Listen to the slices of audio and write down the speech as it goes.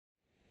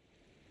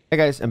Hey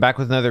guys, I'm back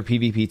with another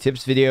PvP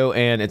tips video,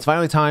 and it's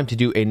finally time to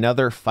do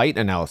another fight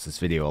analysis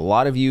video. A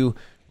lot of you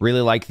really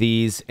like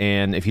these,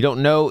 and if you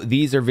don't know,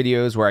 these are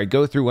videos where I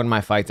go through one of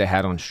my fights I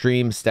had on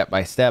stream step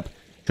by step,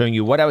 showing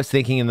you what I was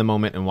thinking in the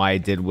moment and why I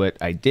did what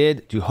I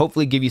did to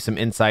hopefully give you some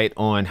insight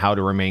on how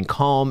to remain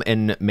calm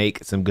and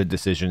make some good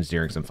decisions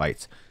during some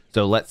fights.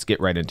 So let's get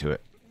right into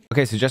it.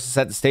 Okay, so just to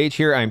set the stage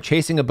here, I'm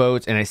chasing a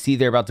boat and I see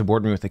they're about to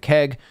board me with a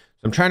keg.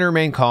 So I'm trying to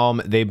remain calm.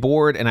 They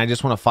board and I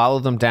just want to follow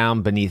them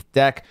down beneath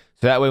deck.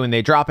 So that way when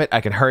they drop it, I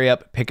can hurry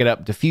up, pick it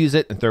up, defuse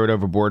it, and throw it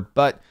overboard.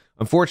 But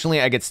unfortunately,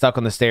 I get stuck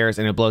on the stairs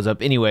and it blows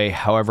up anyway.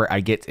 However,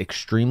 I get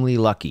extremely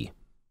lucky.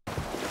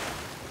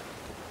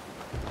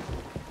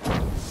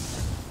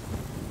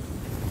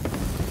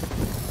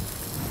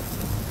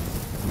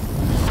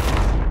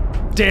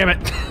 Damn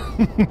it.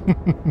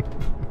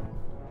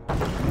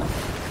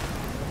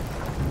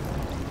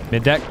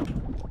 Mid deck.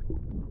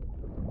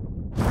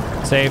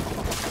 Save.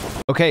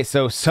 Okay,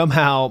 so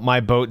somehow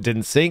my boat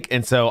didn't sink,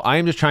 and so I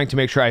am just trying to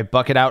make sure I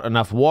bucket out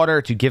enough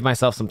water to give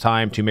myself some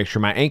time to make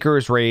sure my anchor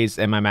is raised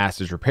and my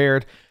mast is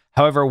repaired.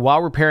 However,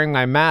 while repairing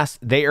my mast,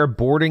 they are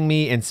boarding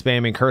me and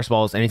spamming curse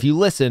balls, and if you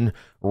listen,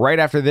 right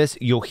after this,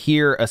 you'll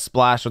hear a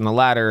splash on the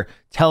ladder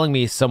telling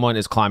me someone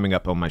is climbing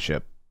up on my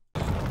ship.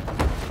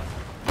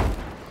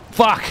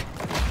 Fuck!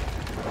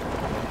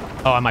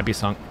 Oh, I might be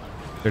sunk.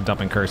 They're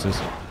dumping curses.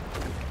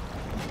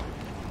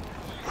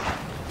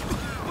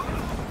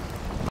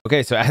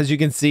 Okay, so as you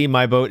can see,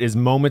 my boat is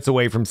moments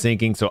away from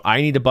sinking, so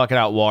I need to bucket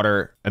out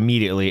water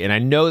immediately, and I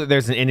know that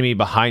there's an enemy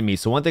behind me,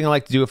 so one thing I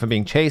like to do if I'm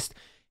being chased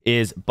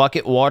is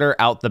bucket water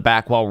out the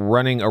back while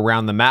running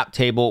around the map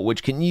table,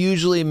 which can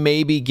usually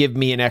maybe give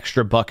me an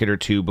extra bucket or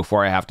two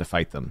before I have to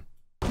fight them.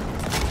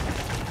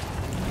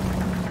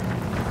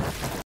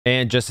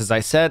 And just as I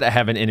said, I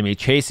have an enemy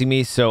chasing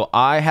me, so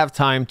I have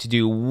time to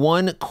do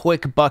one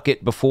quick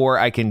bucket before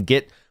I can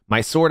get my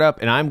sword up,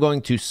 and I'm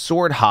going to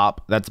sword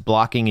hop, that's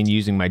blocking and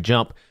using my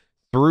jump,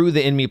 through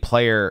the enemy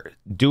player,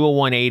 do a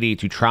 180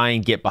 to try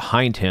and get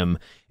behind him,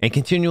 and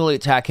continually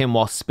attack him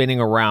while spinning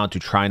around to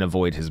try and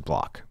avoid his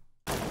block.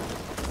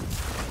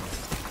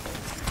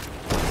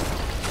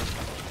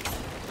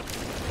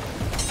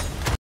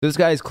 This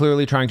guy is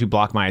clearly trying to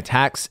block my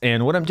attacks,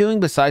 and what I'm doing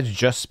besides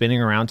just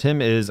spinning around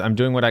him is I'm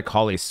doing what I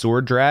call a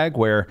sword drag,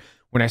 where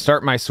when I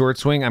start my sword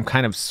swing, I'm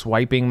kind of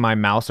swiping my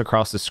mouse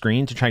across the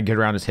screen to try and get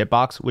around his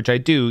hitbox, which I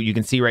do. You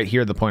can see right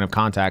here the point of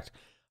contact.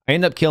 I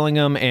end up killing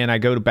him, and I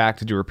go back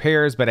to do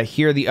repairs, but I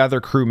hear the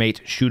other crewmate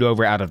shoot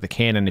over out of the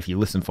cannon if you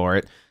listen for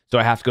it, so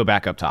I have to go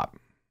back up top.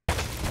 So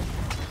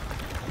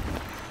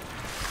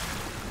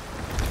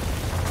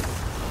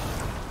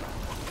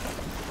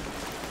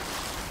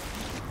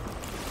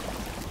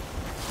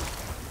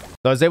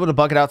I was able to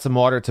bucket out some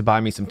water to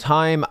buy me some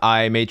time.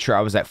 I made sure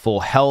I was at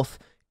full health.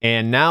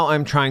 And now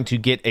I'm trying to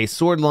get a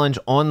sword lunge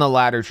on the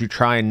ladder to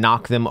try and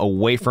knock them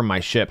away from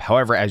my ship.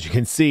 However, as you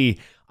can see,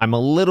 I'm a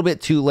little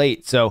bit too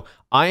late. So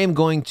I am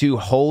going to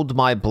hold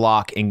my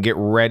block and get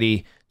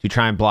ready to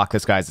try and block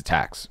this guy's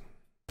attacks.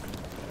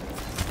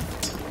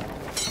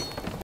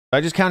 I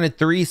just counted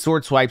 3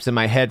 sword swipes in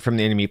my head from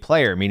the enemy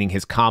player, meaning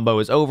his combo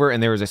is over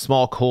and there is a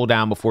small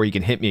cooldown before he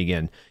can hit me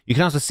again. You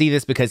can also see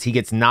this because he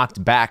gets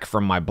knocked back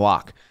from my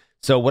block.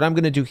 So what I'm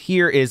going to do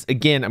here is,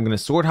 again, I'm going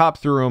to sword hop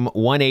through him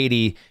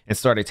 180 and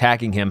start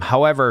attacking him.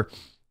 However,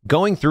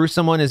 going through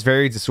someone is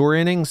very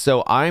disorienting,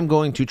 so I'm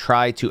going to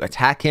try to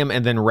attack him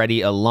and then ready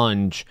a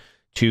lunge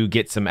to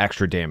get some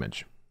extra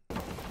damage.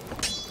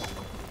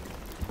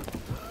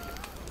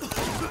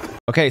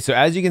 Okay, so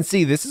as you can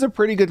see, this is a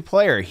pretty good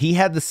player. He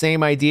had the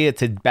same idea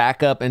to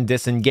back up and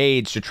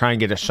disengage to try and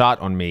get a shot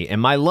on me,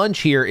 and my lunge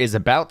here is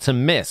about to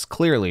miss,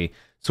 clearly.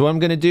 So what I'm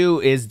going to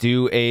do is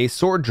do a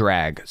sword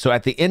drag. So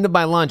at the end of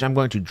my lunge, I'm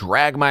going to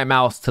drag my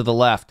mouse to the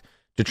left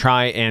to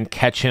try and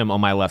catch him on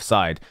my left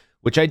side,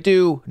 which I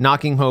do,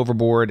 knocking him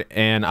overboard,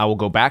 and I will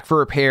go back for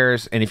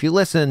repairs. And if you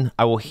listen,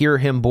 I will hear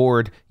him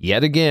board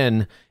yet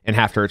again and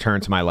have to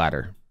return to my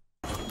ladder.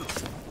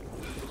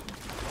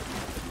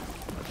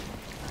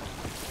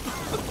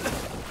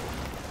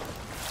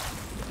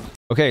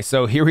 Okay,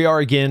 so here we are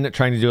again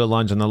trying to do a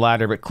lunge on the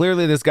ladder, but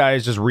clearly this guy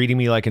is just reading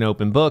me like an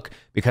open book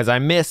because I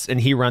miss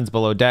and he runs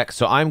below deck.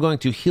 So I'm going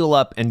to heal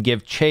up and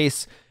give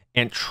chase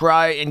and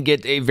try and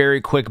get a very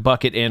quick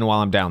bucket in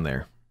while I'm down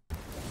there.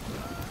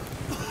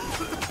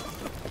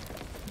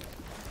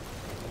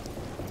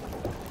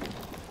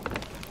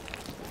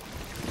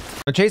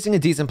 Now, chasing a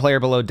decent player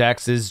below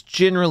decks is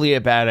generally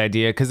a bad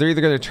idea because they're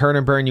either going to turn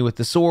and burn you with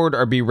the sword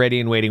or be ready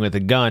and waiting with a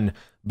gun.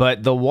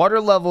 But the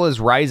water level is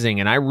rising,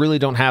 and I really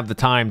don't have the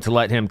time to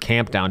let him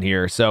camp down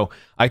here. So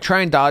I try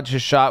and dodge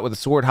his shot with a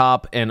sword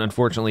hop, and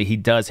unfortunately he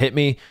does hit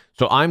me.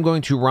 So I'm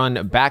going to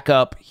run back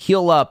up,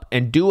 heal up,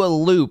 and do a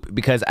loop,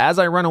 because as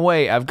I run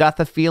away, I've got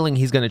the feeling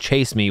he's going to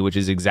chase me, which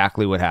is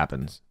exactly what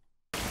happens.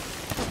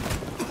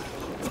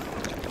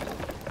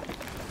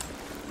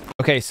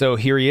 Okay, so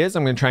here he is.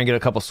 I'm going to try and get a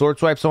couple sword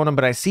swipes on him,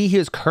 but I see he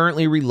is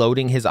currently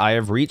reloading his Eye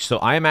of Reach, so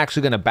I am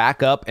actually going to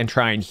back up and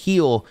try and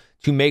heal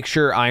to make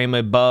sure I am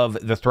above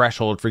the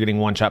threshold for getting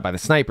one shot by the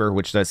sniper,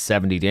 which does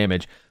 70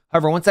 damage.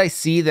 However, once I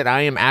see that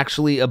I am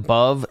actually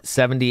above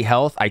 70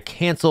 health, I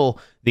cancel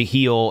the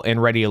heal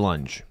and ready to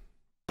lunge.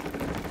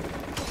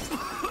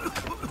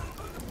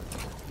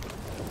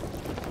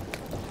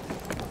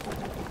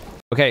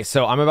 Okay,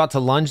 so I'm about to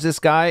lunge this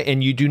guy,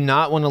 and you do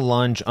not want to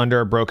lunge under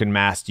a broken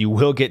mast. You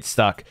will get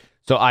stuck.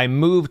 So I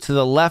move to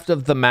the left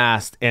of the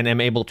mast and am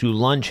able to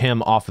lunge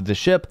him off of the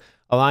ship,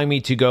 allowing me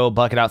to go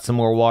bucket out some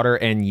more water.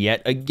 And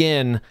yet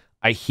again,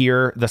 I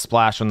hear the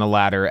splash on the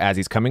ladder as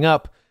he's coming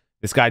up.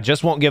 This guy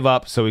just won't give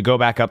up, so we go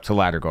back up to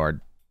ladder guard.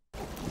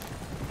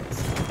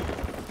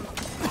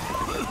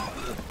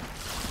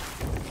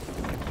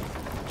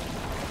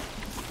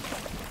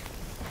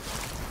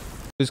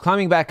 He's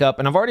climbing back up,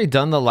 and I've already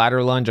done the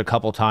ladder lunge a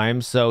couple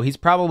times, so he's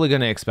probably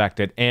going to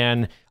expect it.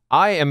 And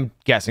I am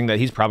guessing that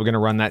he's probably going to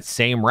run that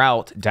same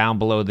route down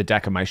below the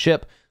deck of my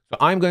ship. So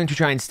I'm going to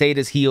try and stay at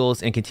his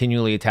heels and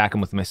continually attack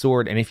him with my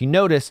sword. And if you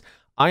notice,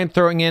 I am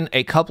throwing in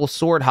a couple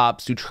sword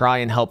hops to try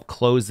and help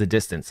close the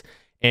distance.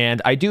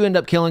 And I do end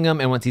up killing him,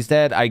 and once he's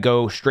dead, I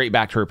go straight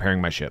back to repairing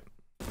my ship.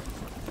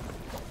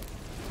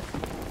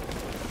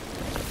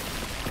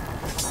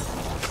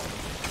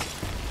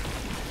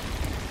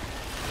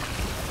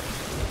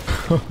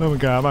 Oh my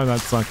god, I'm not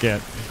sunk yet.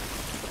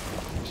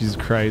 Jesus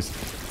Christ.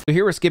 So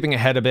here we're skipping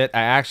ahead a bit.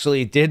 I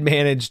actually did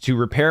manage to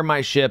repair my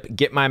ship,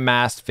 get my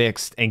mast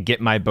fixed, and get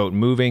my boat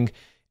moving.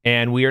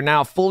 And we are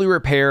now fully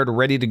repaired,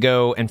 ready to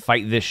go and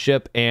fight this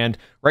ship. And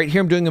right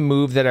here I'm doing a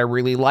move that I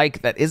really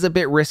like that is a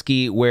bit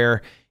risky,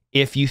 where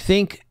if you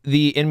think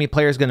the enemy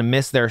player is going to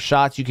miss their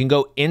shots, you can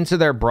go into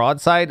their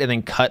broadside and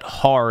then cut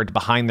hard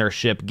behind their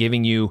ship,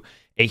 giving you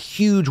a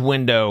huge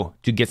window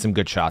to get some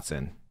good shots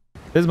in.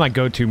 This is my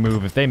go-to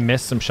move. If they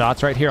miss some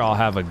shots right here, I'll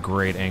have a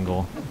great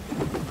angle.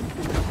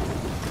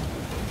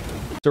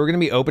 So we're going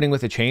to be opening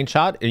with a chain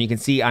shot, and you can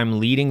see I'm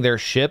leading their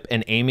ship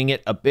and aiming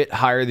it a bit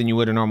higher than you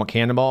would a normal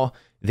cannonball.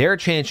 Their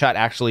chain shot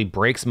actually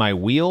breaks my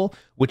wheel,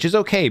 which is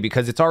okay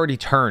because it's already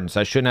turned,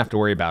 so I shouldn't have to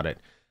worry about it.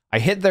 I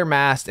hit their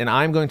mast, and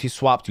I'm going to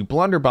swap to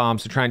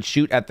blunderbombs to try and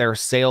shoot at their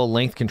sail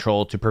length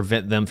control to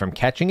prevent them from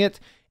catching it,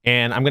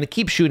 and I'm going to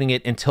keep shooting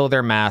it until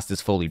their mast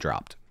is fully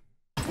dropped.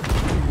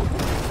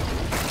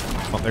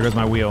 Oh, there goes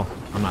my wheel.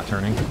 I'm not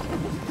turning.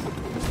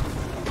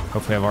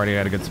 Hopefully I've already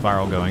got a good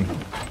spiral going.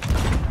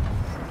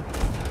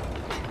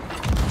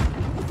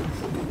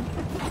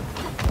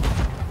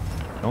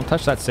 Don't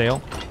touch that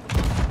sail.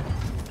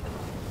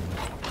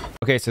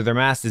 Okay, so their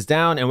mast is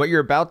down, and what you're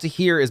about to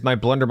hear is my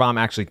blunderbomb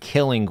actually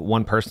killing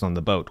one person on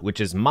the boat, which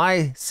is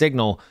my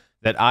signal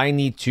that I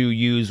need to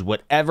use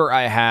whatever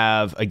I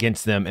have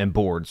against them and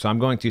board. So I'm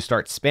going to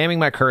start spamming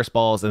my curse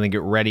balls and then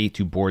get ready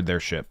to board their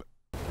ship.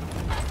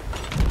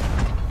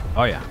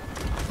 Oh yeah.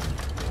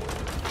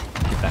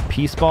 Get that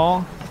peace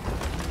ball.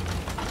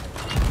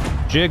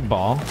 Jig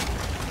ball.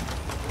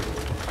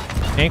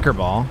 Anchor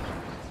ball.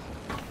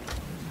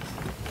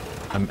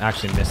 I'm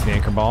actually missing the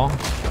anchor ball.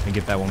 Let me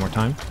get that one more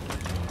time.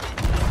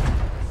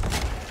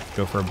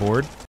 Go for a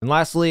board. And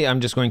lastly,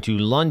 I'm just going to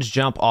lunge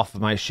jump off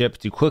of my ship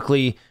to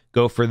quickly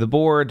go for the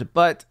board,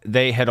 but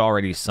they had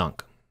already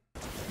sunk.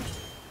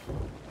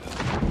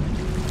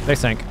 They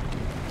sank.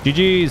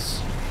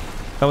 GG's.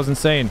 That was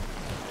insane.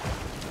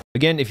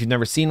 Again, if you've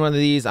never seen one of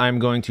these, I'm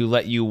going to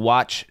let you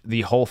watch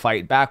the whole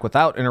fight back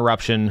without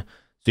interruption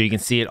so you can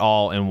see it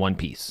all in one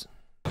piece.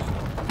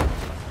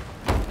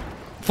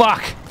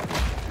 Fuck!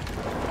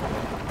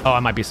 Oh, I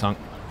might be sunk.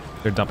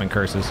 They're dumping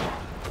curses.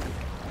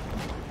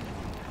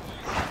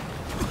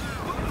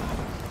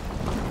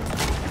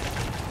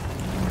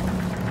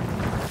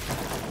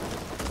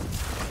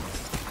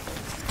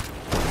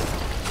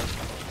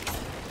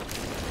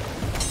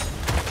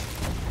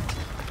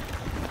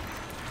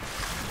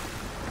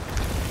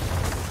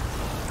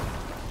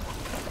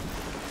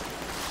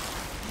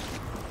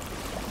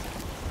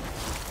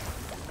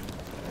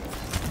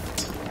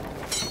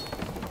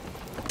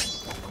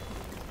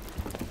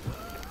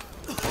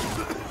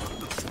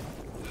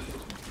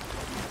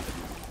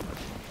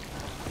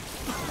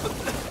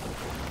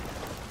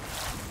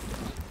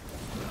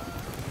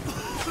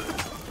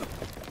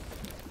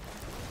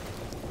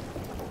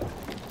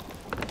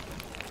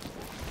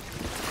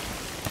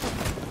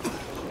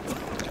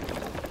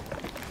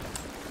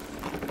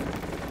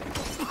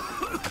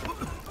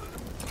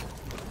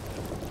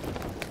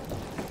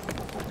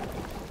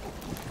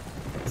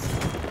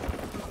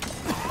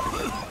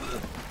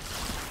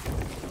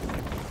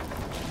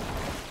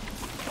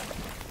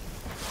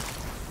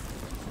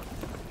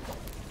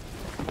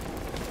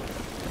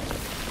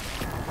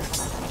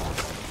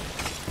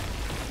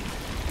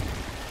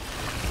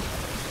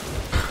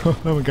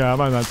 Oh my god,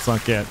 I'm not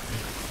sunk yet.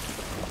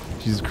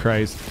 Jesus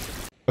Christ.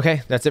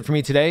 Okay, that's it for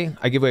me today.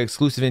 I give away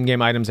exclusive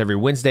in-game items every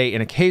Wednesday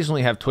and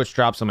occasionally have Twitch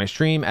drops on my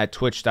stream at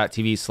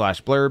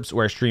twitch.tv/blurbs,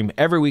 where I stream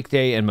every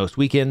weekday and most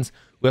weekends.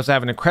 We also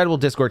have an incredible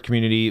Discord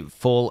community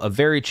full of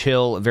very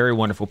chill, very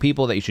wonderful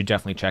people that you should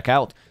definitely check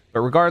out.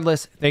 But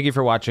regardless, thank you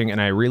for watching, and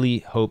I really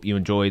hope you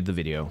enjoyed the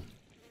video.